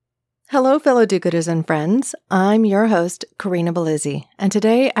Hello, fellow do-gooders and friends. I'm your host, Karina Belizzi, and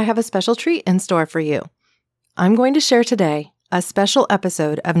today I have a special treat in store for you. I'm going to share today a special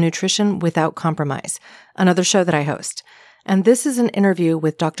episode of Nutrition Without Compromise, another show that I host. And this is an interview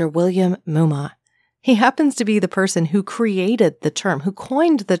with Dr. William Moomaw. He happens to be the person who created the term, who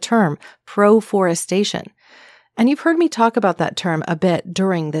coined the term proforestation. And you've heard me talk about that term a bit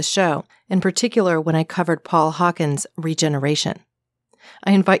during this show, in particular when I covered Paul Hawken's regeneration.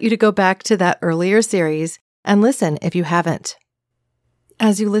 I invite you to go back to that earlier series and listen if you haven't.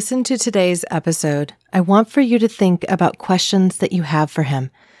 As you listen to today's episode, I want for you to think about questions that you have for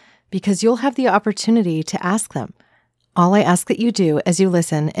him, because you'll have the opportunity to ask them. All I ask that you do as you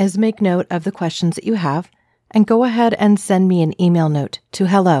listen is make note of the questions that you have and go ahead and send me an email note to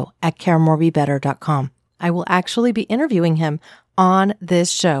hello@caremorebebetter.com. I will actually be interviewing him on this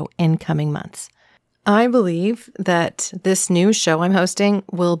show in coming months. I believe that this new show I'm hosting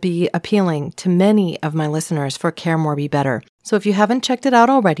will be appealing to many of my listeners for Care More Be Better. So if you haven't checked it out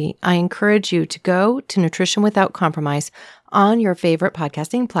already, I encourage you to go to Nutrition Without Compromise on your favorite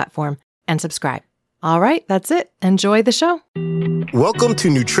podcasting platform and subscribe. All right, that's it. Enjoy the show. Welcome to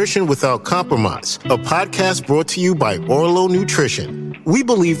Nutrition Without Compromise, a podcast brought to you by Orlo Nutrition. We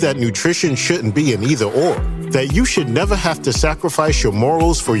believe that nutrition shouldn't be an either or, that you should never have to sacrifice your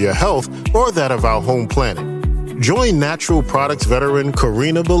morals for your health or that of our home planet. Join natural products veteran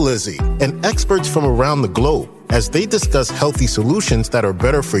Karina Belizzi and experts from around the globe as they discuss healthy solutions that are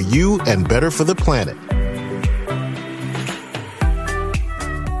better for you and better for the planet.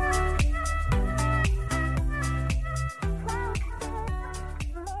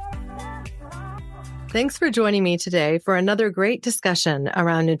 Thanks for joining me today for another great discussion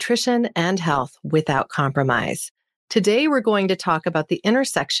around nutrition and health without compromise. Today, we're going to talk about the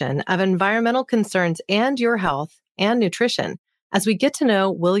intersection of environmental concerns and your health and nutrition as we get to know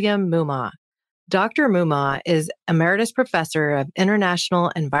William Moomaw. Dr. Moomaw is Emeritus Professor of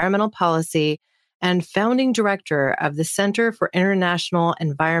International Environmental Policy and founding director of the Center for International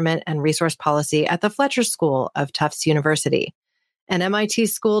Environment and Resource Policy at the Fletcher School of Tufts University. An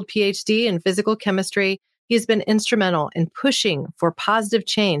MIT-schooled PhD in physical chemistry, he has been instrumental in pushing for positive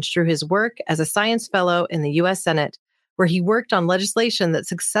change through his work as a science fellow in the U.S. Senate, where he worked on legislation that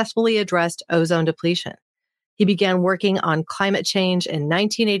successfully addressed ozone depletion. He began working on climate change in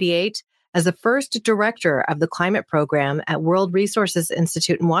 1988 as the first director of the climate program at World Resources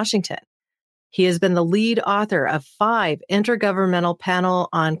Institute in Washington. He has been the lead author of 5 Intergovernmental Panel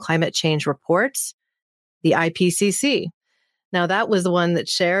on Climate Change reports, the IPCC. Now, that was the one that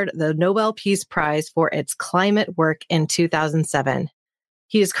shared the Nobel Peace Prize for its climate work in 2007.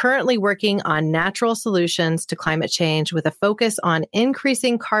 He is currently working on natural solutions to climate change with a focus on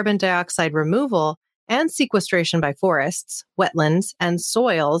increasing carbon dioxide removal and sequestration by forests, wetlands, and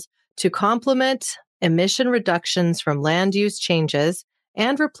soils to complement emission reductions from land use changes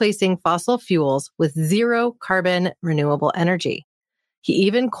and replacing fossil fuels with zero carbon renewable energy. He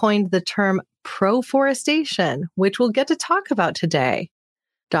even coined the term proforestation, which we'll get to talk about today.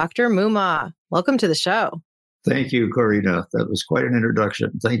 Dr. Moomaw, welcome to the show. Thank you, Karina. That was quite an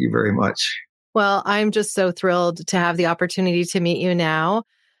introduction. Thank you very much. Well, I'm just so thrilled to have the opportunity to meet you now.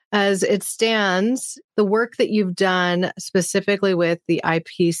 As it stands, the work that you've done specifically with the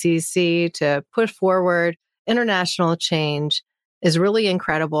IPCC to push forward international change is really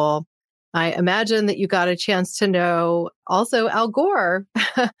incredible. I imagine that you got a chance to know also Al Gore,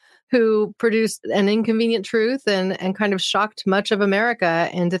 who produced An Inconvenient Truth and kind of shocked much of America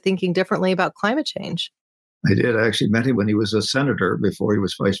into thinking differently about climate change. I did. I actually met him when he was a senator before he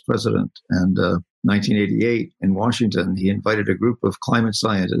was vice president. And 1988 in Washington, he invited a group of climate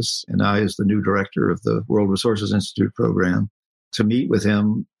scientists, and I, as the new director of the World Resources Institute program, to meet with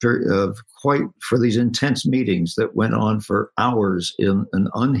him quite for these intense meetings that went on for hours in an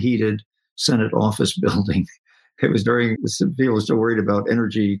unheated Senate office building. It was people were still worried about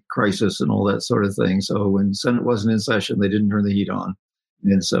energy crisis and all that sort of thing. So when Senate wasn't in session, they didn't turn the heat on.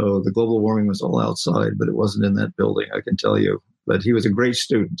 And so the global warming was all outside, but it wasn't in that building, I can tell you. But he was a great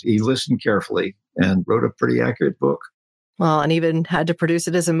student. He listened carefully and wrote a pretty accurate book. Well, and even had to produce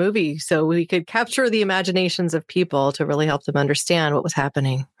it as a movie so we could capture the imaginations of people to really help them understand what was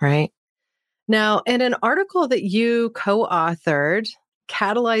happening, right? Now, in an article that you co-authored,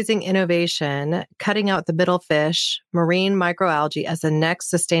 Catalyzing Innovation, Cutting Out the Middle Fish, Marine Microalgae as the Next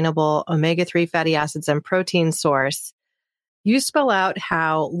Sustainable Omega-3 Fatty Acids and Protein Source, you spell out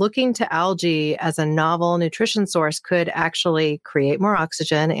how looking to algae as a novel nutrition source could actually create more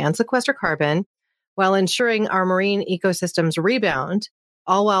oxygen and sequester carbon while ensuring our marine ecosystems rebound,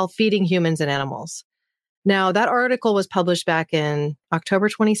 all while feeding humans and animals. Now, that article was published back in October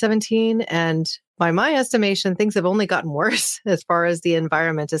 2017, and by my estimation, things have only gotten worse as far as the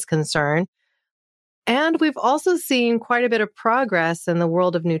environment is concerned. And we've also seen quite a bit of progress in the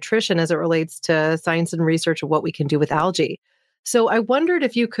world of nutrition as it relates to science and research of what we can do with algae. So I wondered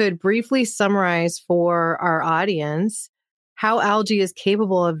if you could briefly summarize for our audience how algae is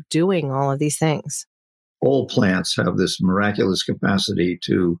capable of doing all of these things. All plants have this miraculous capacity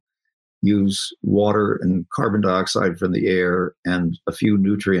to use water and carbon dioxide from the air and a few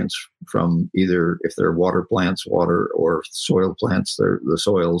nutrients from either, if they're water plants, water, or soil plants, they're the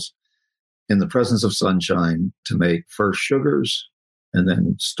soils, in the presence of sunshine to make first sugars and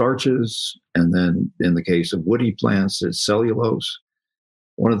then starches. And then in the case of woody plants, it's cellulose.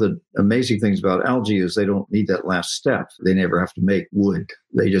 One of the amazing things about algae is they don't need that last step. They never have to make wood.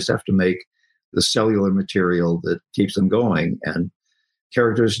 They just have to make the cellular material that keeps them going. And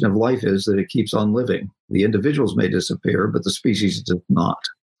characteristic of life is that it keeps on living. The individuals may disappear, but the species does not.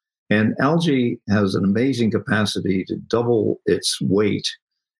 And algae has an amazing capacity to double its weight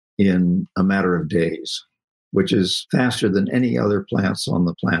in a matter of days, which is faster than any other plants on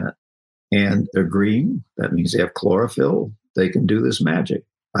the planet. And they're green. That means they have chlorophyll. They can do this magic.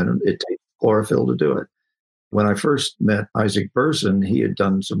 It takes chlorophyll to do it. When I first met Isaac Burson, he had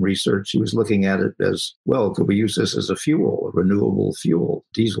done some research. He was looking at it as, well, could we use this as a fuel, a renewable fuel,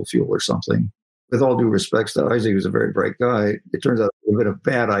 diesel fuel or something? With all due respects to Isaac, he was a very bright guy. It turns out a bit of a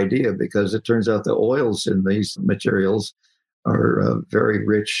bad idea because it turns out the oils in these materials are very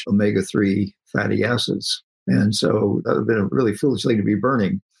rich omega-3 fatty acids. And so that would have been a really foolish thing to be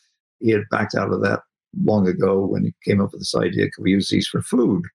burning. He had backed out of that long ago when he came up with this idea, could we use these for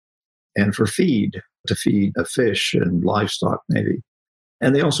food and for feed, to feed a fish and livestock maybe.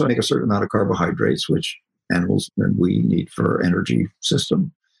 And they also make a certain amount of carbohydrates, which animals and we need for our energy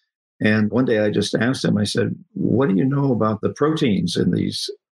system. And one day I just asked him, I said, what do you know about the proteins in these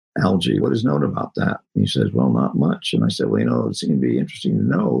algae? What is known about that? And he says, well, not much. And I said, well, it seemed to be interesting to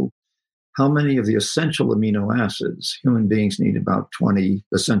know how many of the essential amino acids. Human beings need about 20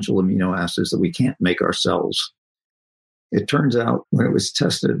 essential amino acids that we can't make ourselves. It turns out when it was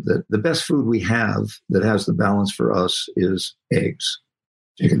tested that the best food we have that has the balance for us is eggs,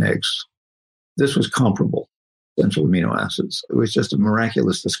 chicken eggs. This was comparable, essential amino acids. It was just a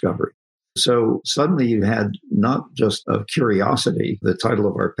miraculous discovery. So suddenly you had not just a curiosity. The title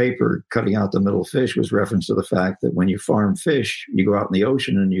of our paper, Cutting Out the Middle Fish, was reference to the fact that when you farm fish, you go out in the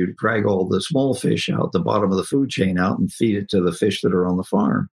ocean and you drag all the small fish out, the bottom of the food chain out, and feed it to the fish that are on the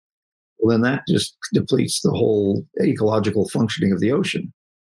farm. Well, then that just depletes the whole ecological functioning of the ocean.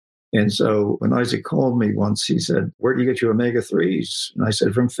 And so when Isaac called me once, he said, where do you get your omega-3s? And I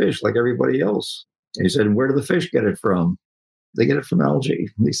said, from fish, like everybody else. And he said, and where do the fish get it from? They get it from algae.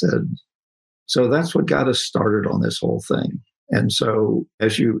 And he said, so that's what got us started on this whole thing. And so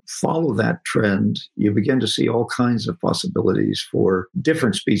as you follow that trend, you begin to see all kinds of possibilities for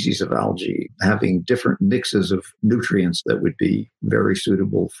different species of algae having different mixes of nutrients that would be very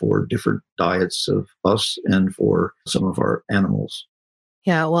suitable for different diets of us and for some of our animals.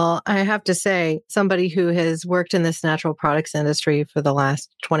 Yeah, well, I have to say, somebody who has worked in this natural products industry for the last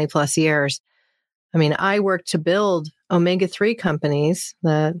 20 plus years, I mean, I worked to build omega-3 companies,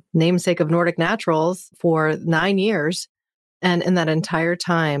 the namesake of Nordic Naturals, for 9 years. And in that entire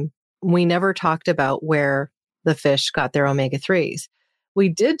time, we never talked about where the fish got their omega-3s. We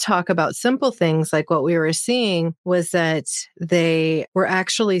did talk about simple things like what we were seeing was that they were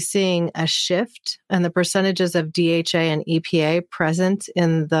actually seeing a shift in the percentages of DHA and EPA present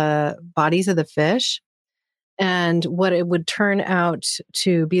in the bodies of the fish. And what it would turn out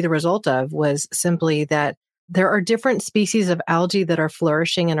to be the result of was simply that there are different species of algae that are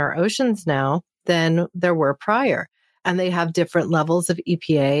flourishing in our oceans now than there were prior. And they have different levels of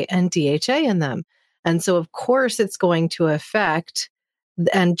EPA and DHA in them. And so, of course, it's going to affect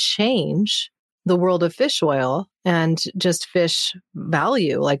and change the world of fish oil and just fish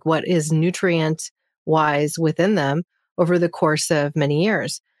value, like what is nutrient-wise within them over the course of many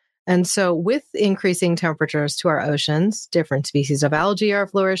years. And so with increasing temperatures to our oceans, different species of algae are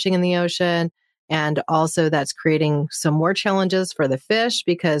flourishing in the ocean. And also that's creating some more challenges for the fish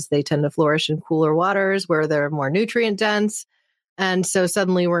because they tend to flourish in cooler waters where they're more nutrient dense. And so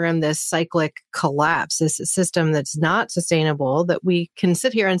suddenly we're in this cyclic collapse, this system that's not sustainable, that we can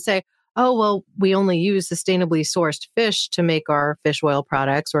sit here and say, oh, well, we only use sustainably sourced fish to make our fish oil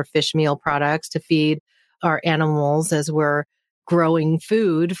products or fish meal products to feed our animals as we're growing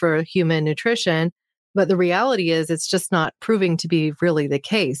food for human nutrition. But the reality is it's just not proving to be really the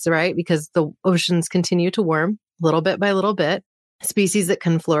case, right? Because the oceans continue to warm little bit by little bit. Species that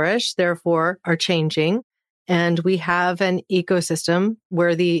can flourish, therefore, are changing. and we have an ecosystem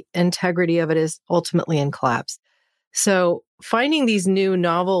where the integrity of it is ultimately in collapse. So finding these new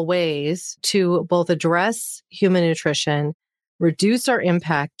novel ways to both address human nutrition, reduce our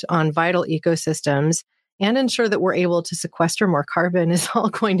impact on vital ecosystems, and ensure that we're able to sequester more carbon is all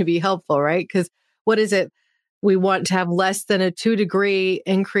going to be helpful, right? Because what is it? We want to have less than a 2-degree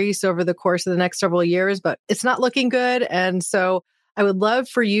increase over the course of the next several years, but it's not looking good. And so I would love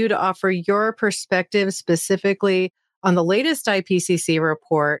for you to offer your perspective specifically on the latest IPCC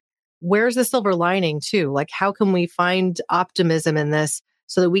report. Where's the silver lining too? Like, how can we find optimism in this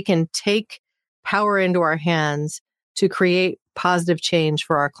so that we can take power into our hands to create positive change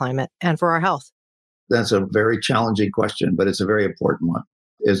for our climate and for our health? That's a very challenging question, but it's a very important one.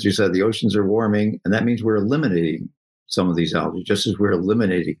 As you said, the oceans are warming, and that means we're eliminating some of these algae, just as we're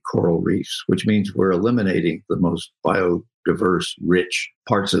eliminating coral reefs, which means we're eliminating the most biodiverse, rich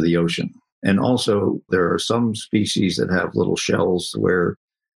parts of the ocean. And also, there are some species that have little shells where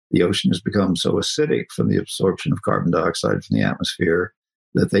the ocean has become so acidic from the absorption of carbon dioxide from the atmosphere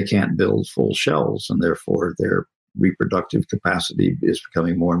that they can't build full shells, and therefore their reproductive capacity is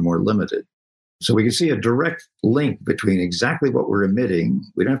becoming more and more limited. So we can see a direct link between exactly what we're emitting.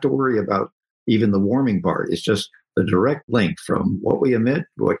 We don't have to worry about even the warming part. It's just the direct link from what we emit,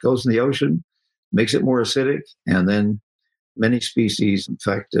 what goes in the ocean, makes it more acidic, and then many species, in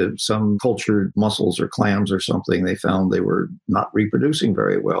fact, some cultured mussels or clams or something, they found they were not reproducing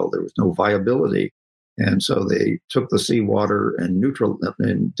very well. There was no viability. And so they took the seawater and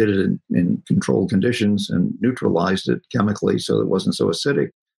did it in controlled conditions and neutralized it chemically so it wasn't so acidic.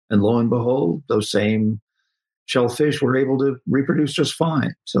 And lo and behold, those same shellfish were able to reproduce just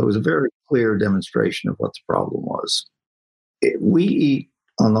fine. So it was a very clear demonstration of what the problem was. We eat,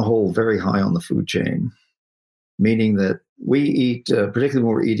 on the whole, very high on the food chain, meaning that we eat, particularly when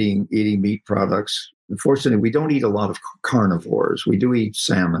we're eating meat products. Unfortunately, we don't eat a lot of carnivores. We do eat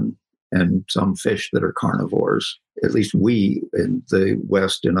salmon and some fish that are carnivores. At least we in the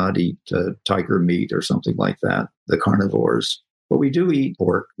West do not eat tiger meat or something like that, the carnivores. But we do eat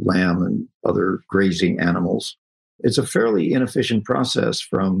pork, lamb, and other grazing animals. It's a fairly inefficient process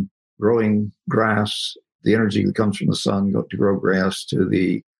from growing grass, the energy that comes from the sun to grow grass, to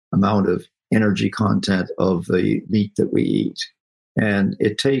the amount of energy content of the meat that we eat. And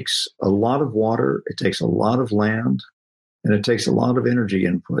it takes a lot of water, it takes a lot of land, and it takes a lot of energy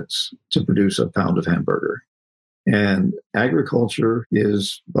inputs to produce a pound of hamburger. And agriculture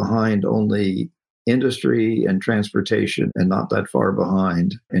is behind only industry and transportation, and not that far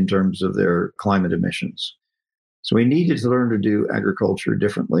behind in terms of their climate emissions. So we needed to learn to do agriculture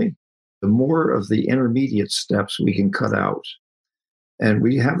differently. The more of the intermediate steps we can cut out. And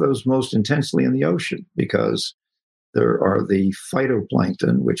we have those most intensely in the ocean because there are the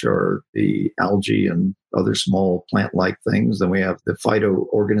phytoplankton, which are the algae and other small plant-like things. Then we have the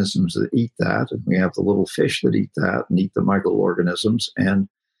phytoorganisms that eat that. And we have the little fish that eat that and eat the microorganisms. And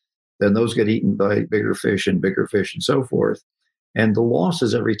then those get eaten by bigger fish and so forth. And the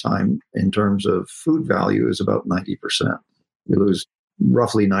losses every time in terms of food value is about 90%. We lose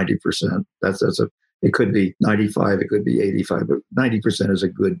roughly 90%. It could be 95, it could be 85, but 90% is a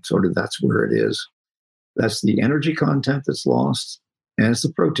good sort of, that's where it is. That's the energy content that's lost, and it's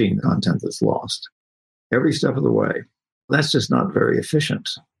the protein content that's lost every step of the way. That's just not very efficient.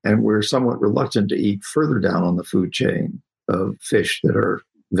 And we're somewhat reluctant to eat further down on the food chain of fish that are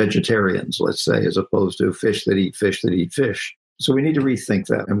vegetarians, let's say, as opposed to fish that eat fish that eat fish. So we need to rethink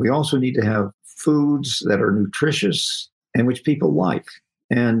that. And we also need to have foods that are nutritious and which people like.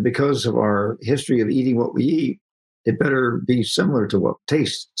 And because of our history of eating what we eat, it better be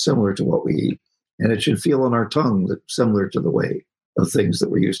tastes similar to what we eat. And it should feel on our tongue that similar to the way of things that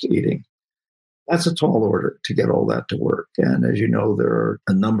we're used to eating. That's a tall order to get all that to work. And as you know, there are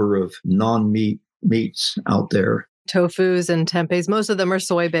a number of non-meat meats out there. Tofus and tempehs, most of them are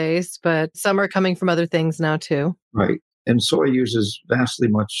soy-based, but some are coming from other things now too. Right. And soy uses vastly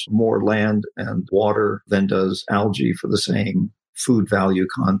much more land and water than does algae for the same food value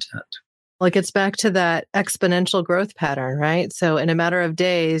content. Like it's back to that exponential growth pattern, right? So in a matter of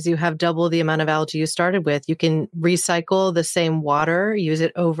days, you have double the amount of algae you started with. You can recycle the same water, use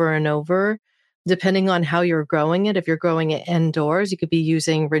it over and over, depending on how you're growing it. If you're growing it indoors, you could be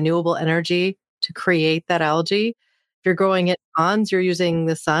using renewable energy to create that algae. If you're growing it in ponds, you're using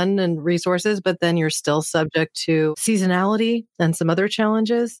the sun and resources, but then you're still subject to seasonality and some other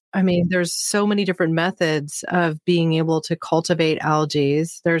challenges. I mean, there's so many different methods of being able to cultivate algae.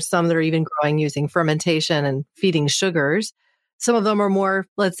 There's some that are even growing using fermentation and feeding sugars. Some of them are more,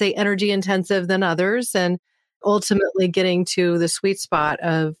 let's say, energy intensive than others, and ultimately getting to the sweet spot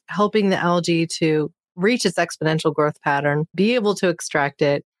of helping the algae to reach its exponential growth pattern, be able to extract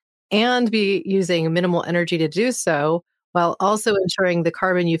it, and be using minimal energy to do so, while also ensuring the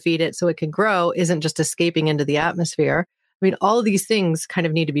carbon you feed it so it can grow isn't just escaping into the atmosphere. I mean, all of these things kind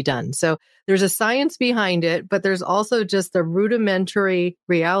of need to be done. So there's a science behind it, but there's also just the rudimentary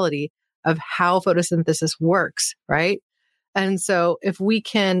reality of how photosynthesis works, right? And so if we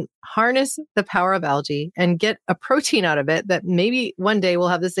can harness the power of algae and get a protein out of it that maybe one day will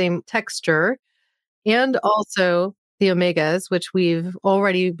have the same texture, and also the omegas, which we've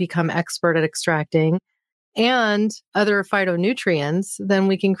already become expert at extracting, and other phytonutrients, then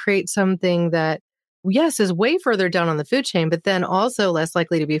we can create something that, yes, is way further down on the food chain, but then also less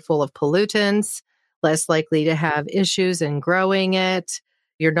likely to be full of pollutants, less likely to have issues in growing it.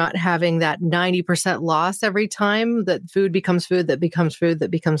 You're not having that 90% loss every time that food becomes food, that becomes food, that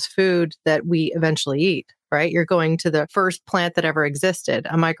becomes food that we eventually eat, right? You're going to the first plant that ever existed,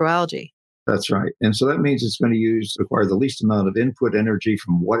 a microalgae. That's right. And so that means it's going to require the least amount of input energy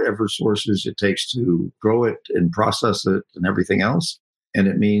from whatever sources it takes to grow it and process it and everything else. And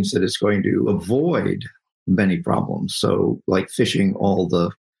it means that it's going to avoid many problems. So like fishing all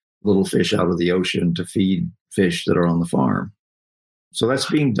the little fish out of the ocean to feed fish that are on the farm. So that's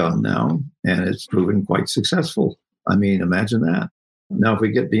being done now, and it's proven quite successful. I mean, imagine that. Now, if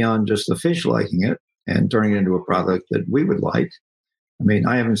we get beyond just the fish liking it and turning it into a product that we would like, I mean,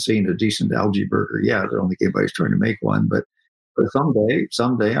 I haven't seen a decent algae burger yet. I don't think anybody's trying to make one, but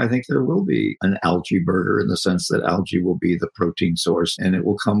someday, I think there will be an algae burger in the sense that algae will be the protein source, and it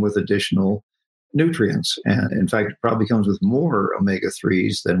will come with additional nutrients. And in fact, it probably comes with more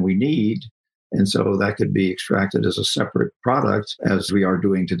omega-3s than we need. And so that could be extracted as a separate product, as we are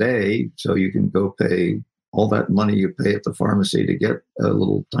doing today. So you can go pay all that money you pay at the pharmacy to get a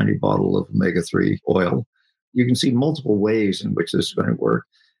little tiny bottle of omega-3 oil. You can see multiple ways in which this is going to work.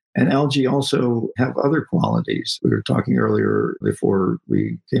 And algae also have other qualities. We were talking earlier before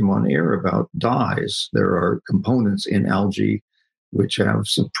we came on air about dyes. There are components in algae which have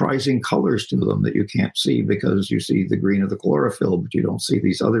surprising colors to them that you can't see because you see the green of the chlorophyll, but you don't see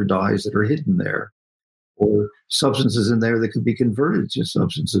these other dyes that are hidden there. Or substances in there that could be converted to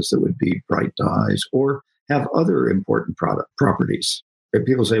substances that would be bright dyes or have other important properties. If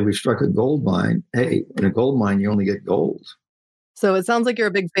people say we've struck a gold mine, hey, in a gold mine, you only get gold. So it sounds like you're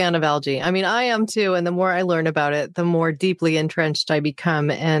a big fan of algae. I mean, I am too. And the more I learn about it, the more deeply entrenched I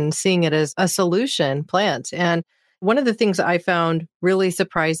become and seeing it as a solution plant. And one of the things I found really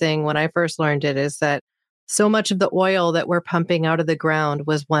surprising when I first learned it is that so much of the oil that we're pumping out of the ground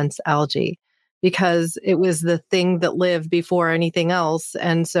was once algae because it was the thing that lived before anything else.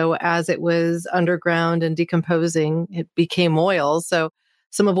 And so as it was underground and decomposing, it became oil. So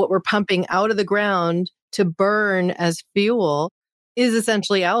some of what we're pumping out of the ground to burn as fuel is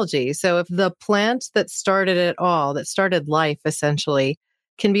essentially algae. So if the plant that started it all, that started life essentially,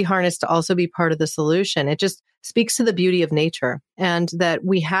 can be harnessed to also be part of the solution, it just speaks to the beauty of nature and that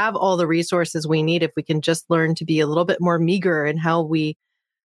we have all the resources we need if we can just learn to be a little bit more meager in how we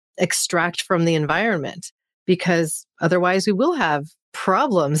extract from the environment, because otherwise we will have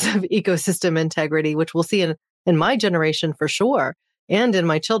problems of ecosystem integrity, which we'll see in my generation for sure, and in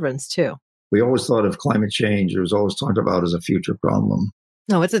my children's too. We always thought of climate change. It was always talked about as a future problem.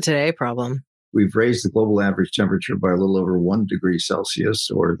 No, it's a today problem. We've raised the global average temperature by a little over 1 degree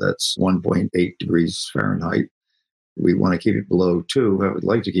Celsius, or that's 1.8 degrees Fahrenheit. We want to keep it below 2. I would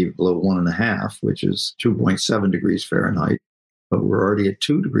like to keep it below 1.5, which is 2.7 degrees Fahrenheit. But we're already at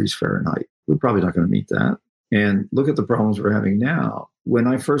 2 degrees Fahrenheit. We're probably not going to meet that. And look at the problems we're having now. When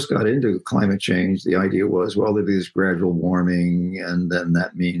I first got into climate change, the idea was, well, there'll be this gradual warming, and then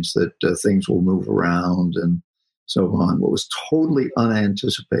that means that things will move around and so on. What was totally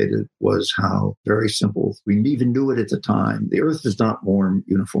unanticipated was how very simple, we even knew it at the time. The Earth does not warm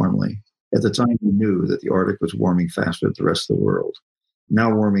uniformly. At the time, we knew that the Arctic was warming faster than the rest of the world,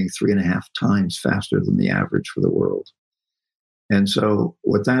 now warming 3.5 times faster than the average for the world. And so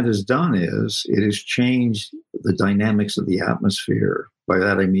what that has done is it has changed the dynamics of the atmosphere. By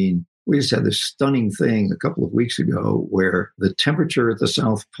that, I mean, we just had this stunning thing a couple of weeks ago where the temperature at the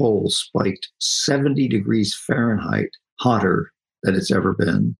South Pole spiked 70 degrees Fahrenheit hotter than it's ever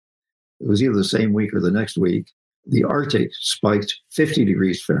been. It was either the same week or the next week. The Arctic spiked 50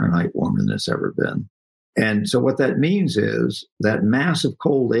 degrees Fahrenheit warmer than it's ever been. And so what that means is that mass of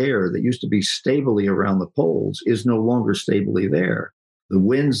cold air that used to be stably around the poles is no longer stably there. The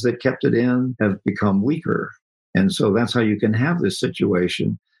winds that kept it in have become weaker. And so that's how you can have this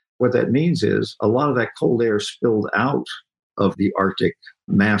situation. What that means is a lot of that cold air spilled out of the Arctic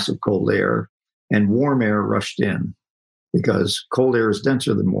mass of cold air, and warm air rushed in because cold air is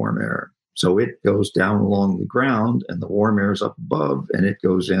denser than warm air. So it goes down along the ground and the warm air is up above and it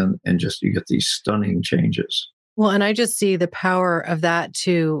goes in and just you get these stunning changes. Well, and I just see the power of that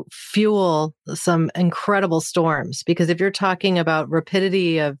to fuel some incredible storms, because if you're talking about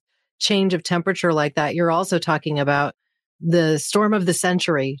rapidity of change of temperature like that, you're also talking about the storm of the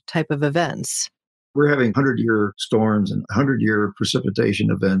century type of events. We're having 100-year storms and 100-year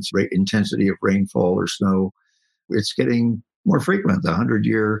precipitation events, rate intensity of rainfall or snow. It's getting more frequent. The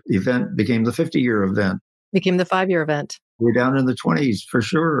 100-year event became the 50-year event. Became the 5-year event. We're down in the 20s for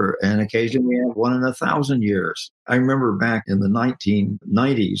sure. And occasionally we have 1 in 1,000 years. I remember back in the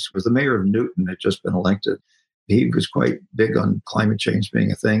 1990s, was the mayor of Newton had just been elected. He was quite big on climate change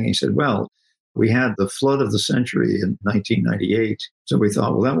being a thing. He said, well, we had the flood of the century in 1998. So we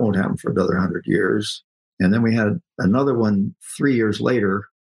thought, well, that won't happen for another 100 years. And then we had another one 3 years later,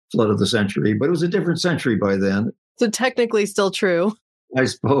 flood of the century, but it was a different century by then. So technically still true. I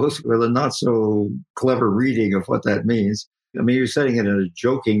suppose, with a not so clever reading of what that means. I mean, you're saying it in a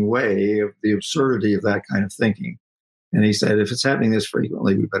joking way of the absurdity of that kind of thinking. And he said, if it's happening this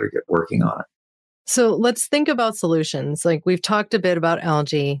frequently, we better get working on it. So let's think about solutions. Like we've talked a bit about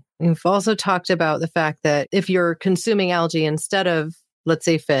algae. We've also talked about the fact that if you're consuming algae instead of, let's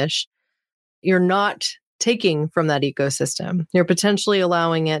say, fish, you're not taking from that ecosystem. You're potentially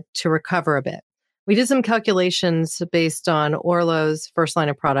allowing it to recover a bit. We did some calculations based on Orlo's first line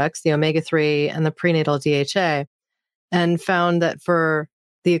of products, the omega-3 and the prenatal DHA, and found that for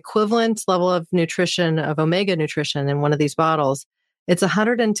the equivalent level of nutrition, of omega nutrition in one of these bottles, it's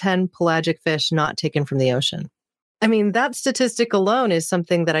 110 pelagic fish not taken from the ocean. I mean, that statistic alone is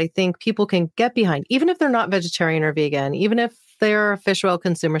something that I think people can get behind, even if they're not vegetarian or vegan, even if they're fish oil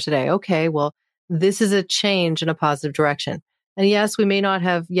consumers today. Okay, well, this is a change in a positive direction. And yes, we may not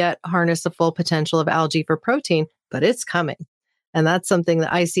have yet harnessed the full potential of algae for protein, but it's coming. And that's something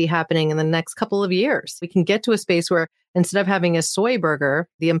that I see happening in the next couple of years. We can get to a space where instead of having a soy burger,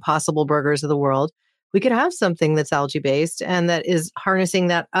 the Impossible Burgers of the world, we could have something that's algae-based and that is harnessing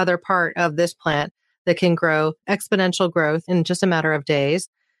that other part of this plant that can grow exponential growth in just a matter of days,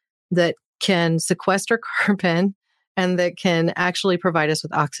 that can sequester carbon, and that can actually provide us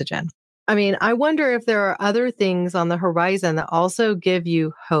with oxygen. I mean, I wonder if there are other things on the horizon that also give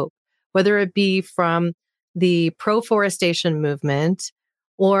you hope, whether it be from the pro-forestation movement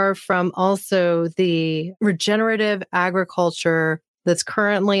or from also the regenerative agriculture that's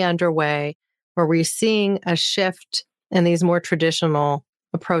currently underway, where we're seeing a shift in these more traditional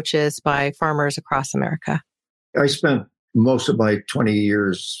approaches by farmers across America. I spent most of my 20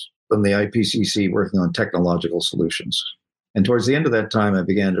 years in the IPCC working on technological solutions. And towards the end of that time, I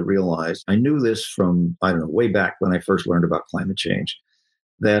began to realize, I knew this from, way back when I first learned about climate change,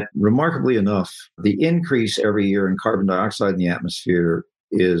 that remarkably enough, the increase every year in carbon dioxide in the atmosphere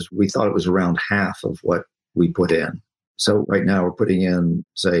we thought it was around half of what we put in. So right now we're putting in,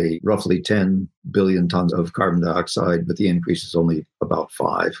 say, roughly 10 billion tons of carbon dioxide, but the increase is only about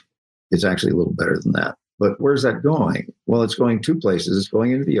 5. It's actually a little better than that. But where's that going? Well, it's going 2 places. It's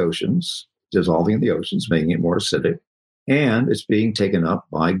going into the oceans, dissolving in the oceans, making it more acidic. And it's being taken up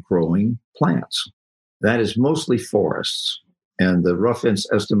by growing plants. That is mostly forests. And the rough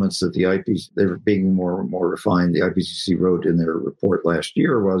estimates that the IPCC, they're being more and more refined, the IPCC wrote in their report last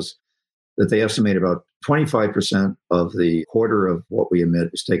year was that they estimate about 25% of the quarter of what we emit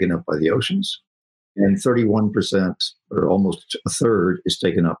is taken up by the oceans, and 31%, or almost a third, is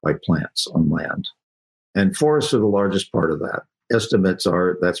taken up by plants on land. And forests are the largest part of that. Estimates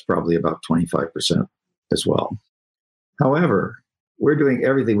are that's probably about 25% as well. However, we're doing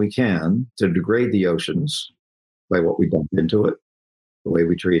everything we can to degrade the oceans by what we dump into it, the way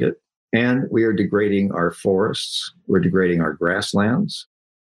we treat it. And we are degrading our forests, we're degrading our grasslands,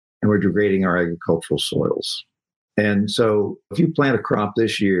 and we're degrading our agricultural soils. And so if you plant a crop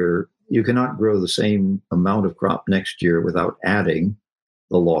this year, you cannot grow the same amount of crop next year without adding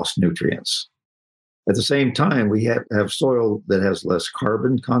the lost nutrients. At the same time, we have soil that has less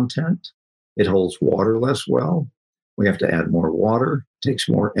carbon content. It holds water less well. We have to add more water, takes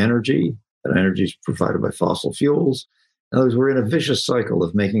more energy. That energy is provided by fossil fuels. In other words, we're in a vicious cycle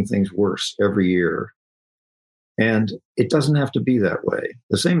of making things worse every year. And it doesn't have to be that way.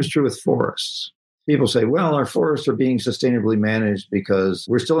 The same is true with forests. People say, well, our forests are being sustainably managed because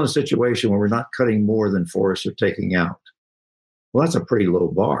we're still in a situation where we're not cutting more than forests are taking out. Well, that's a pretty low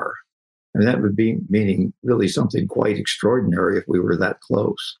bar. I mean, that would be meaning really something quite extraordinary if we were that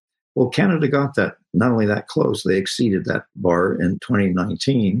close. Well, Canada got that, not only that close, they exceeded that bar in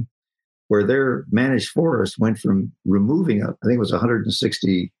 2019, where their managed forest went from removing, I think it was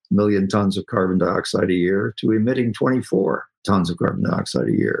 160 million tons of carbon dioxide a year to emitting 24 tons of carbon dioxide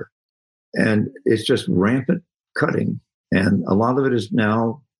a year. And it's just rampant cutting. And a lot of it is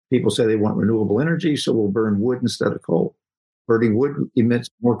now people say they want renewable energy, so we'll burn wood instead of coal. Burning wood emits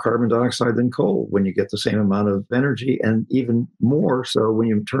more carbon dioxide than coal when you get the same amount of energy, and even more so when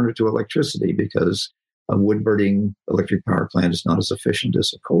you turn it to electricity, because a wood-burning electric power plant is not as efficient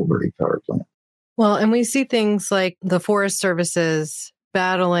as a coal-burning power plant. Well, and we see things like the Forest Services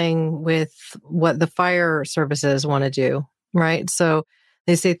battling with what the fire services want to do, right? So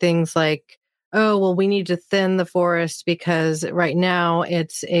they say things like, oh, well, we need to thin the forest because right now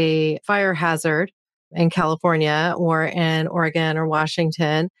it's a fire hazard in California or in Oregon or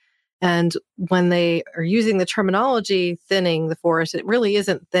Washington. And when they are using the terminology thinning the forest, it really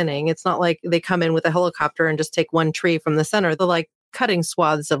isn't thinning. It's not like they come in with a helicopter and just take one tree from the center. They're like cutting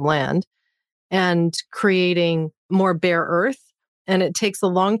swaths of land and creating more bare earth. And it takes a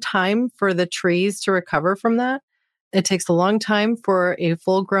long time for the trees to recover from that. It takes a long time for a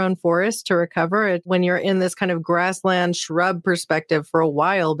full-grown forest to recover. When you're in this kind of grassland shrub perspective for a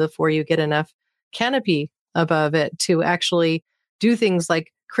while before you get enough canopy above it to actually do things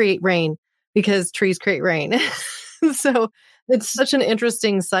like create rain, because trees create rain. So it's such an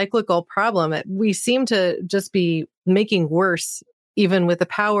interesting cyclical problem. We seem to just be making worse, even with the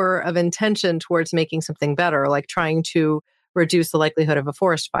power of intention towards making something better, like trying to reduce the likelihood of a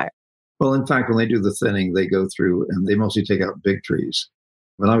forest fire. Well, in fact, when they do the thinning, they go through and they mostly take out big trees.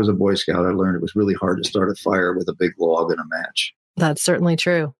 When I was a Boy Scout, I learned it was really hard to start a fire with a big log and a match. That's certainly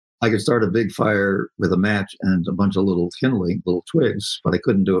true. I could start a big fire with a match and a bunch of little kindling, little twigs, but I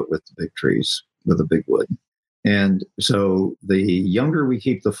couldn't do it with the big trees, with the big wood. And so the younger we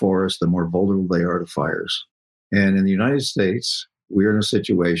keep the forest, the more vulnerable they are to fires. And in the United States, we're in a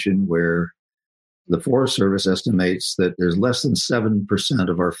situation where the Forest Service estimates that there's less than 7%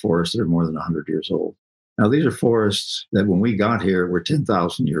 of our forests that are more than 100 years old. Now, these are forests that when we got here were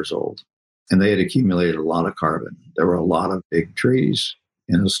 10,000 years old, and they had accumulated a lot of carbon. There were a lot of big trees.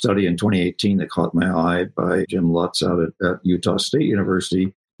 In a study in 2018 that caught my eye by Jim Lutz out at Utah State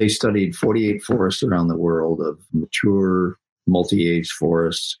University, they studied 48 forests around the world of mature, multi-age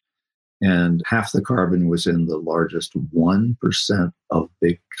forests, and half the carbon was in the largest 1% of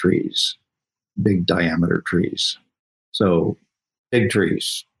big trees. Big diameter trees. So big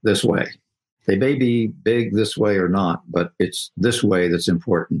trees this way. They may be big this way or not, but it's this way that's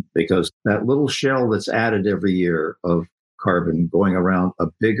important, because that little shell that's added every year of carbon going around a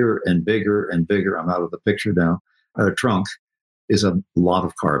bigger and bigger and bigger, I'm out of the picture now, trunk is a lot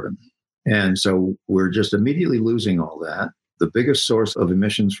of carbon. And so we're just immediately losing all that. The biggest source of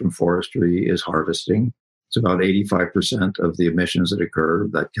emissions from forestry is harvesting. It's about 85% of the emissions that occur.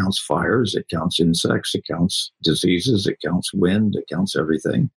 That counts fires, it counts insects, it counts diseases, it counts wind, it counts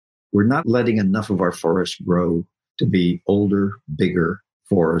everything. We're not letting enough of our forests grow to be older, bigger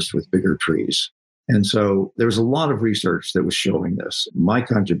forests with bigger trees. And so there was a lot of research that was showing this. My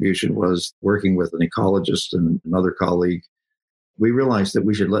contribution was working with an ecologist and another colleague. We realized that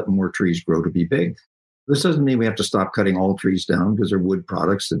we should let more trees grow to be big. This doesn't mean we have to stop cutting all trees down, because they're wood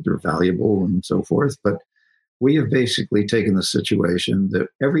products that are valuable and so forth. But we have basically taken the situation that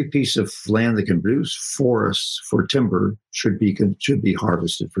every piece of land that can produce forests for timber should be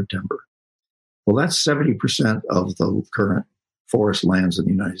harvested for timber. Well, that's 70% of the current forest lands in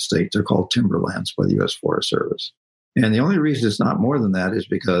the United States. They're called timberlands by the U.S. Forest Service. And the only reason it's not more than that is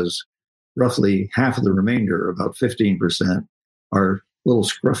because roughly half of the remainder, about 15%, are little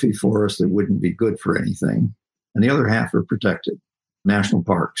scruffy forests that wouldn't be good for anything. And the other half are protected, national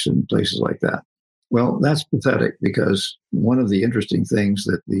parks and places like that. Well, that's pathetic, because one of the interesting things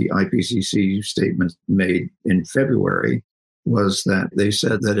that the IPCC statement made in February was that they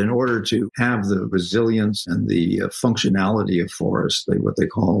said that in order to have the resilience and the functionality of forests, what they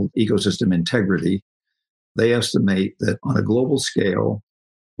call ecosystem integrity, they estimate that on a global scale,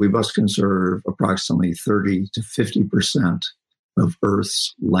 we must conserve approximately 30 to 50% of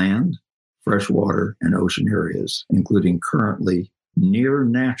Earth's land, freshwater, and ocean areas, including currently near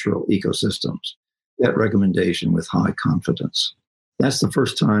natural ecosystems. That recommendation with high confidence. That's the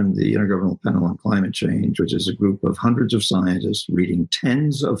first time the Intergovernmental Panel on Climate Change, which is a group of hundreds of scientists reading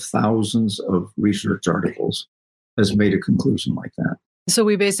tens of thousands of research articles, has made a conclusion like that. So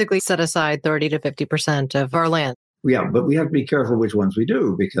we basically set aside 30 to 50% of our land. Yeah, but we have to be careful which ones we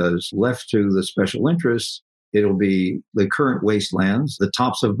do, because left to the special interests, it'll be the current wastelands, the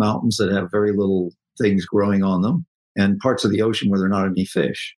tops of mountains that have very little things growing on them, and parts of the ocean where there are not any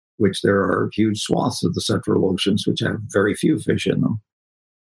fish, which there are huge swaths of the central oceans which have very few fish in them.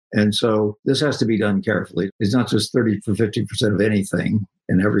 And so this has to be done carefully. It's not just 30 to 50% of anything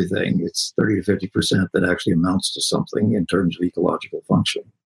and everything. It's 30 to 50% that actually amounts to something in terms of ecological function.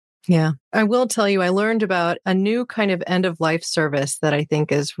 Yeah. I will tell you, I learned about a new kind of end of life service that I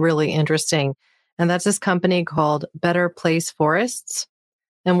think is really interesting. And that's this company called Better Place Forests.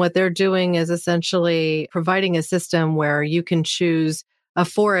 And what they're doing is essentially providing a system where you can choose a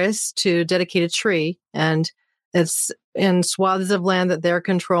forest to dedicate a tree. And it's in swaths of land that they're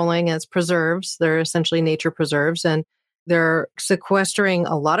controlling as preserves. They're essentially nature preserves. And they're sequestering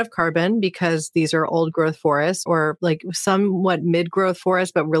a lot of carbon because these are old growth forests or like somewhat mid growth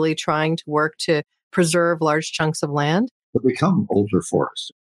forests, but really trying to work to preserve large chunks of land. But become older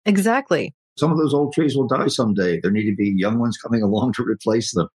forests. Exactly. Some of those old trees will die someday. There need to be young ones coming along to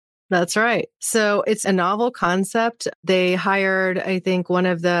replace them. That's right. So it's a novel concept. They hired, I think, one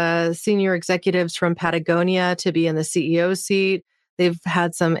of the senior executives from Patagonia to be in the CEO seat. They've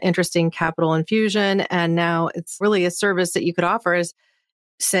had some interesting capital infusion. And now it's really a service that you could offer is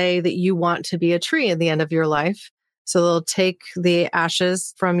say that you want to be a tree at the end of your life. So they'll take the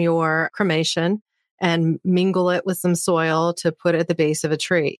ashes from your cremation and mingle it with some soil to put at the base of a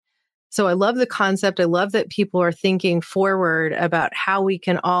tree. So I love the concept. I love that people are thinking forward about how we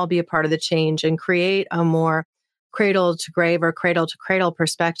can all be a part of the change and create a more cradle to grave or cradle to cradle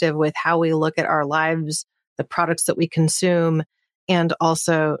perspective with how we look at our lives, the products that we consume, and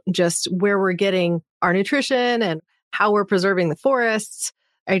also just where we're getting our nutrition and how we're preserving the forests.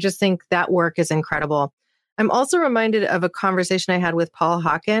 I just think that work is incredible. I'm also reminded of a conversation I had with Paul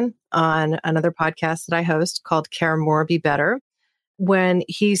Hawken on another podcast that I host called Care More, Be Better, when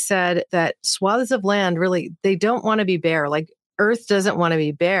he said that swaths of land really, they don't want to be bare. Like Earth doesn't want to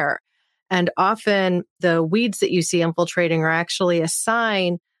be bare. And often the weeds that you see infiltrating are actually a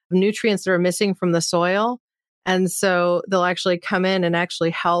sign of nutrients that are missing from the soil. And so they'll actually come in and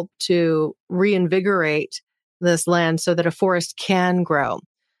actually help to reinvigorate this land so that a forest can grow.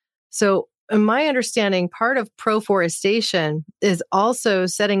 So in my understanding, part of proforestation is also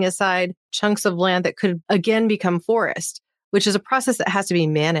setting aside chunks of land that could again become forest, which is a process that has to be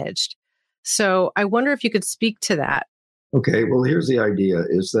managed. So I wonder if you could speak to that. Okay, well, here's the idea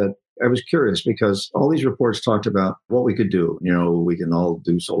is that I was curious because all these reports talked about what we could do. You know, we can all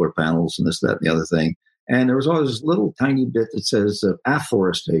do solar panels and this, that, and the other thing. And there was always this little tiny bit that says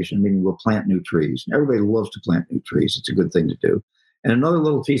afforestation, meaning we'll plant new trees. And everybody loves to plant new trees. It's a good thing to do. And another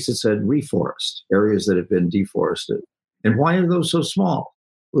little piece that said reforest, areas that have been deforested. And why are those so small?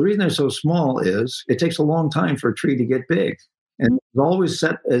 Well, the reason they're so small is it takes a long time for a tree to get big. And it's always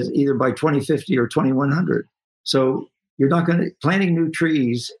set as either by 2050 or 2100. So you're not going to, planting new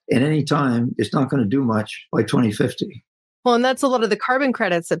trees at any time is not going to do much by 2050. Well, and that's a lot of the carbon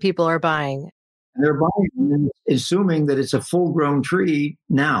credits that people are buying. And they're buying them assuming that it's a full-grown tree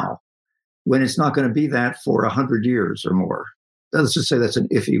now, when it's not going to be that for 100 years or more. Let's just say that's an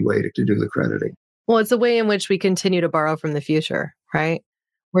iffy way to do the crediting. Well, it's a way in which we continue to borrow from the future, right?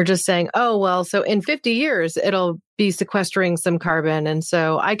 We're just saying, oh, well, so in 50 years, it'll be sequestering some carbon. And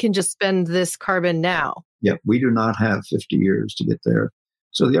so I can just spend this carbon now. Yeah, we do not have 50 years to get there.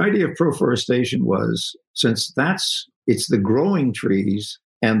 So the idea of proforestation was, since it's the growing trees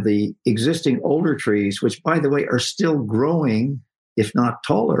and the existing older trees, which, by the way, are still growing, if not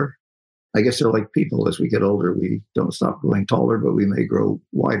taller. I guess they're like people. As we get older, we don't stop growing taller, but we may grow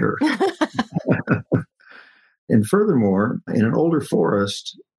wider. And furthermore, in an older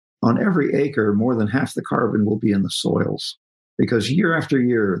forest, on every acre, more than half the carbon will be in the soils. Because year after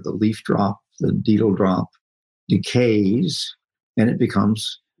year, the leaf drop, the beetle drop decays, and it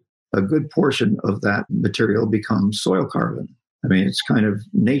becomes a good portion of that material becomes soil carbon. I mean, it's kind of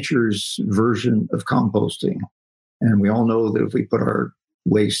nature's version of composting. And we all know that if we put our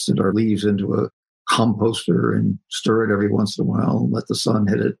waste and our leaves into a composter and stir it every once in a while and let the sun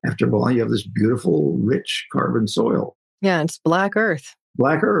hit it, after a while, you have this beautiful, rich carbon soil. Yeah, it's black earth.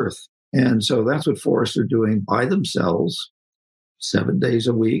 Black earth. And so that's what forests are doing by themselves, 7 days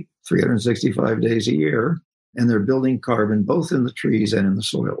a week, 365 days a year. And they're building carbon both in the trees and in the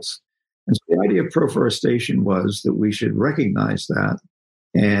soils. And so the idea of proforestation was that we should recognize that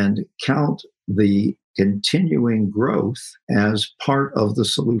and count the continuing growth as part of the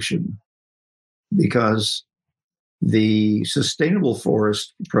solution. Because the sustainable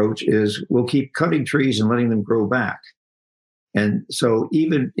forest approach is we'll keep cutting trees and letting them grow back. And so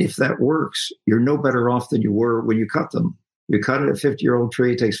even if that works, you're no better off than you were when you cut them. You cut a 50-year-old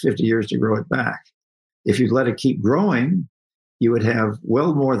tree, it takes 50 years to grow it back. If you let it keep growing, you would have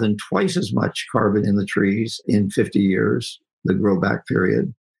well more than twice as much carbon in the trees in 50 years, the grow back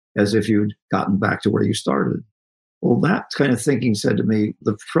period, as if you'd gotten back to where you started. Well, that kind of thinking said to me,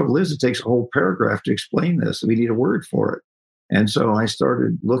 the trouble is it takes a whole paragraph to explain this. We need a word for it. And so I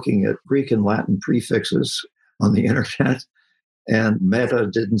started looking at Greek and Latin prefixes on the internet And meta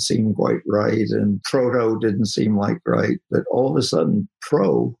didn't seem quite right, and proto didn't seem like right. But all of a sudden,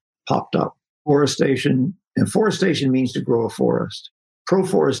 pro popped up. Forestation, and forestation means to grow a forest.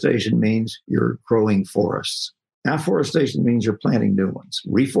 Proforestation means you're growing forests. Afforestation means you're planting new ones.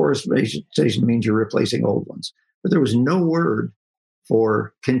 Reforestation means you're replacing old ones. But there was no word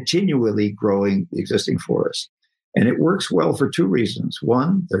for continually growing the existing forest. And it works well for two reasons.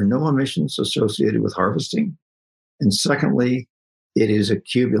 One, there are no emissions associated with harvesting. And secondly, it is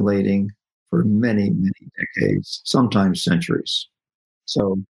accumulating for many, many decades, sometimes centuries.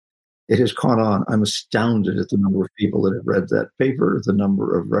 So it has caught on. I'm astounded at the number of people that have read that paper, the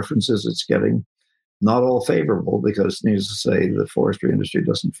number of references it's getting. Not all favorable, because needless to say, the forestry industry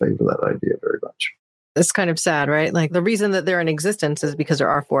doesn't favor that idea very much. It's kind of sad, right? Like the reason that they're in existence is because there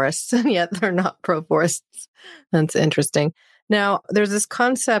are forests, and yet they're not pro-forests. That's interesting. Now, there's this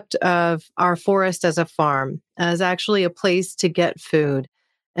concept of our forest as a farm, as actually a place to get food,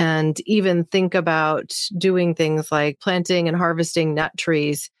 and even think about doing things like planting and harvesting nut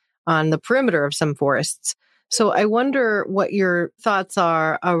trees on the perimeter of some forests. So I wonder what your thoughts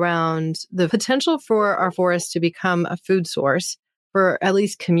are around the potential for our forests to become a food source for at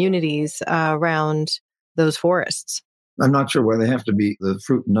least communities around those forests. I'm not sure why the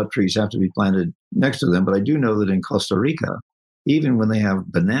fruit and nut trees have to be planted next to them, but I do know that in Costa Rica, even when they have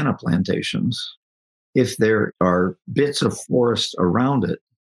banana plantations, if there are bits of forest around it,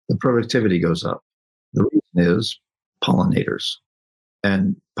 the productivity goes up. The reason is pollinators.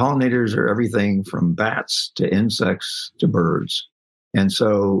 And pollinators are everything from bats to insects to birds. And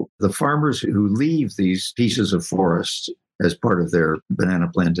so the farmers who leave these pieces of forest as part of their banana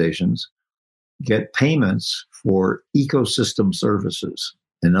plantations get payments for ecosystem services.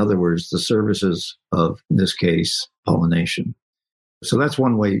 In other words, the services of, in this case, pollination. So that's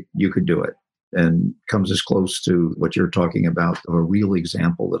one way you could do it, and comes as close to what you're talking about of a real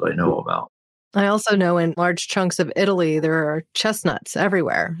example that I know about. I also know in large chunks of Italy, there are chestnuts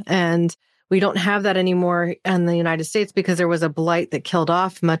everywhere. And we don't have that anymore in the United States because there was a blight that killed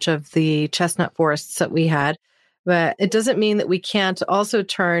off much of the chestnut forests that we had. But it doesn't mean that we can't also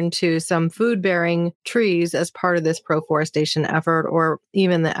turn to some food-bearing trees as part of this proforestation effort, or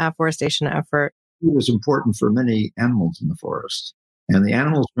even the afforestation effort. Food is important for many animals in the forest, and the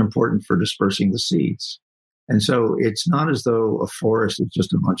animals are important for dispersing the seeds. And so it's not as though a forest is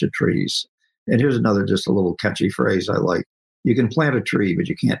just a bunch of trees. And here's another just a little catchy phrase I like. You can plant a tree, but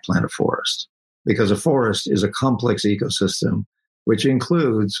you can't plant a forest, because a forest is a complex ecosystem, which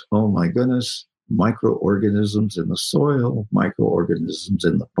includes, oh my goodness, microorganisms in the soil, microorganisms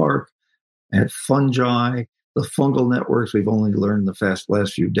in the bark, and fungi. The fungal networks we've only learned in the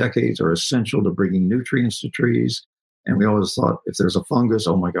last few decades are essential to bringing nutrients to trees. And we always thought if there's a fungus,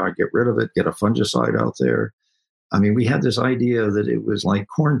 oh my God, get rid of it, get a fungicide out there. I mean, we had this idea that it was like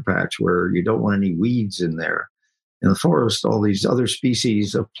corn patch where you don't want any weeds in there. In the forest, all these other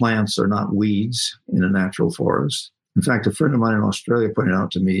species of plants are not weeds in a natural forest. In fact, a friend of mine in Australia pointed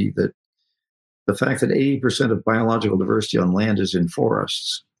out to me that the fact that 80% of biological diversity on land is in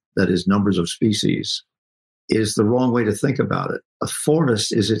forests, that is numbers of species, is the wrong way to think about it. A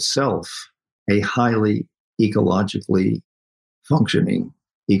forest is itself a highly ecologically functioning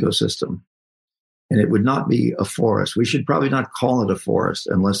ecosystem. And it would not be a forest. We should probably not call it a forest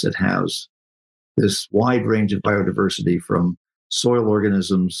unless it has this wide range of biodiversity, from soil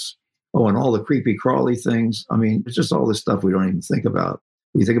organisms, and all the creepy crawly things. I mean, it's just all this stuff we don't even think about.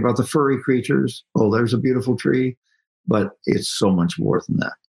 We think about the furry creatures. Oh, there's a beautiful tree. But it's so much more than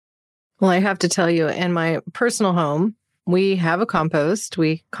that. Well, I have to tell you, in my personal home, we have a compost.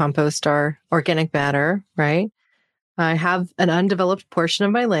 We compost our organic matter, right? I have an undeveloped portion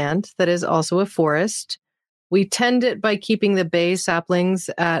of my land that is also a forest. We tend it by keeping the bay saplings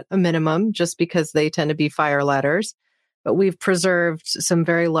at a minimum, just because they tend to be fire ladders. But we've preserved some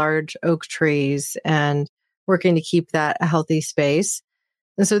very large oak trees and working to keep that a healthy space.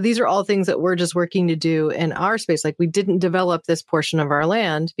 And so these are all things that we're just working to do in our space. Like, we didn't develop this portion of our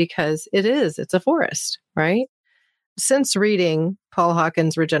land because it's a forest, right? Since reading Paul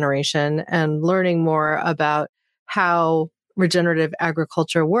Hawken's Regeneration and learning more about how regenerative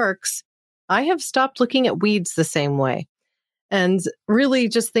agriculture works, I have stopped looking at weeds the same way. And really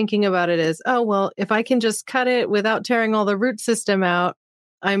just thinking about it as, oh, well, if I can just cut it without tearing all the root system out,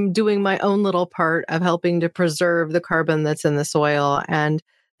 I'm doing my own little part of helping to preserve the carbon that's in the soil and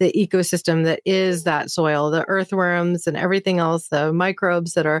the ecosystem that is that soil, the earthworms and everything else, the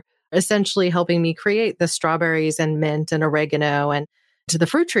microbes that are essentially helping me create the strawberries and mint and oregano and to the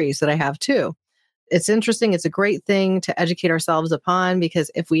fruit trees that I have too. it's interesting. It's a great thing to educate ourselves upon,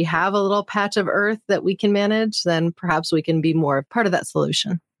 because if we have a little patch of earth that we can manage, then perhaps we can be more part of that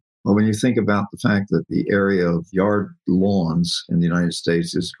solution. Well, when you think about the fact that the area of yard lawns in the United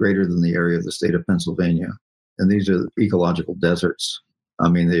States is greater than the area of the state of Pennsylvania, and these are ecological deserts. I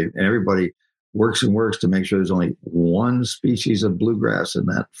mean, everybody works and works to make sure there's only one species of bluegrass in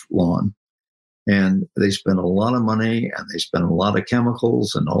that lawn. And they spend a lot of money and they spend a lot of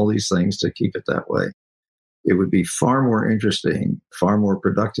chemicals and all these things to keep it that way. It would be far more interesting, far more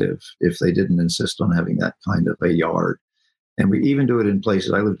productive if they didn't insist on having that kind of a yard. And we even do it in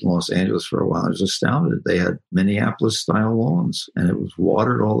places. I lived in Los Angeles for a while. I was astounded. They had Minneapolis-style lawns, and it was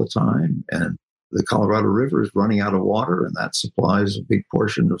watered all the time. And the Colorado River is running out of water, and that supplies a big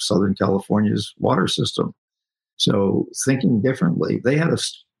portion of Southern California's water system. So thinking differently, they had a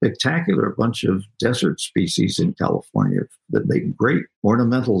spectacular bunch of desert species in California that make great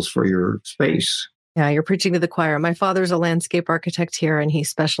ornamentals for your space. Yeah, you're preaching to the choir. My father's a landscape architect here, and he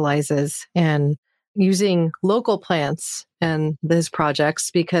specializes in using local plants in his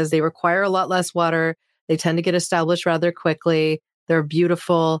projects because they require a lot less water. They tend to get established rather quickly. They're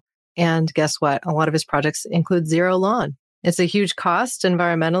beautiful. And guess what? A lot of his projects include zero lawn. It's a huge cost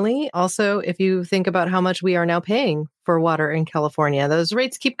environmentally. Also, if you think about how much we are now paying for water in California, those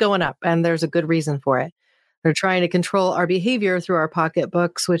rates keep going up, and there's a good reason for it. They're trying to control our behavior through our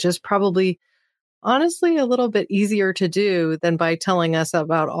pocketbooks, which is probably honestly a little bit easier to do than by telling us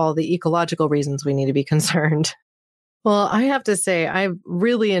about all the ecological reasons we need to be concerned. Well, I have to say, I've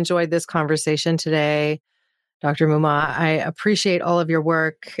really enjoyed this conversation today, Dr. Mumma. I appreciate all of your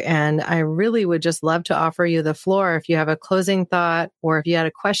work, and I really would just love to offer you the floor. If you have a closing thought, or if you had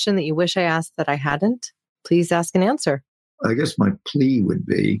a question that you wish I asked that I hadn't, please ask and answer. I guess my plea would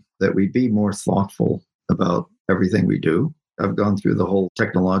be that we be more thoughtful about everything we do. I've gone through the whole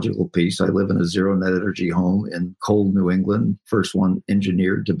technological piece. I live in a zero net energy home in cold New England, first one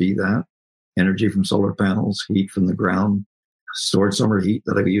engineered to be that. Energy from solar panels, heat from the ground, stored summer heat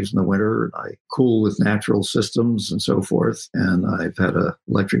that I use in the winter. I cool with natural systems and so forth. And I've had an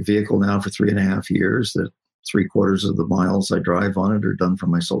electric vehicle now for 3.5 years that 3/4 of the miles I drive on it are done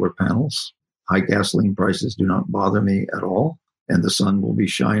from my solar panels. High gasoline prices do not bother me at all. And the sun will be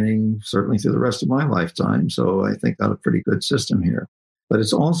shining certainly through the rest of my lifetime. So I think got a pretty good system here. But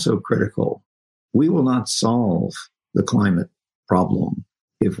it's also critical. We will not solve the climate problem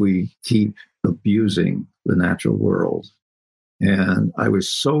if we keep abusing the natural world. And I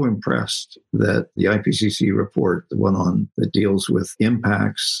was so impressed that the IPCC report, the one that deals with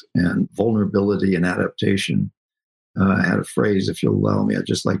impacts and vulnerability and adaptation, had a phrase, if you'll allow me, I'd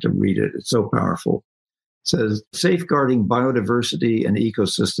just like to read it. It's so powerful. It says, safeguarding biodiversity and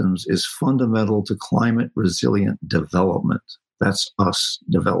ecosystems is fundamental to climate resilient development. That's us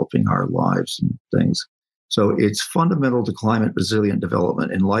developing our lives and things. So it's fundamental to climate resilient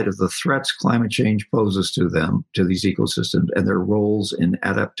development in light of the threats climate change poses to them, to these ecosystems, and their roles in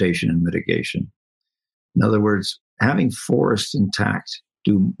adaptation and mitigation. In other words, having forests intact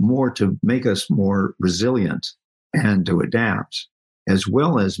do more to make us more resilient and to adapt, as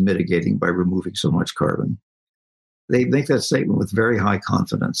well as mitigating by removing so much carbon. They make that statement with very high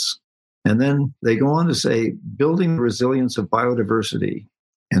confidence. And then they go on to say, building the resilience of biodiversity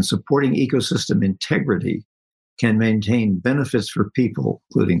and supporting ecosystem integrity can maintain benefits for people,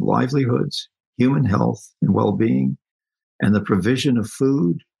 including livelihoods, human health and well-being, and the provision of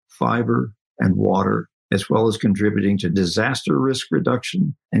food, fiber, and water, as well as contributing to disaster risk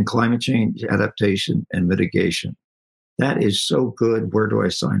reduction and climate change adaptation and mitigation. That is so good. Where do I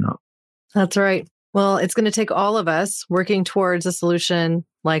sign up? That's right. Well, it's going to take all of us working towards a solution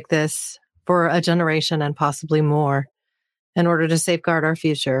like this for a generation and possibly more in order to safeguard our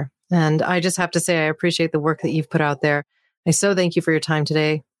future. And I just have to say, I appreciate the work that you've put out there. I so thank you for your time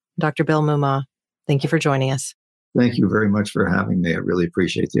today, Dr. Bill Mumma. Thank you for joining us. Thank you very much for having me. I really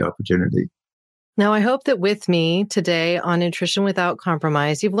appreciate the opportunity. Now, I hope that with me today on Nutrition Without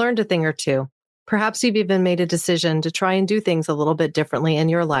Compromise, you've learned a thing or two. Perhaps you've even made a decision to try and do things a little bit differently in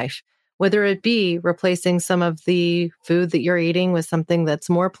your life, whether it be replacing some of the food that you're eating with something that's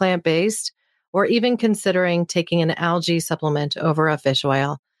more plant-based, or even considering taking an algae supplement over a fish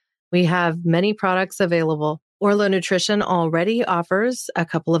oil. We have many products available. Orlo Nutrition already offers a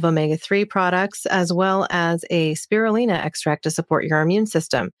couple of omega-3 products, as well as a spirulina extract to support your immune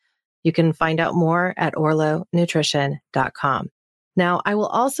system. You can find out more at orlonutrition.com. Now, I will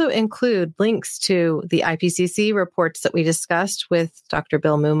also include links to the IPCC reports that we discussed with Dr.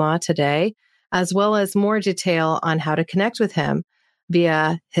 Bill Mumma today, as well as more detail on how to connect with him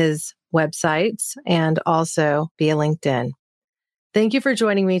via his websites and also via LinkedIn. Thank you for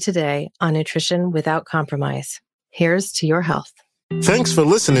joining me today on Nutrition Without Compromise. Here's to your health. Thanks for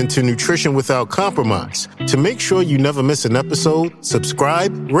listening to Nutrition Without Compromise. To make sure you never miss an episode,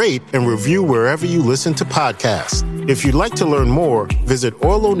 subscribe, rate, and review wherever you listen to podcasts. If you'd like to learn more, visit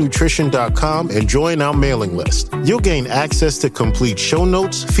orlonutrition.com and join our mailing list. You'll gain access to complete show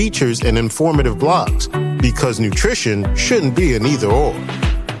notes, features, and informative blogs, because nutrition shouldn't be an either-or.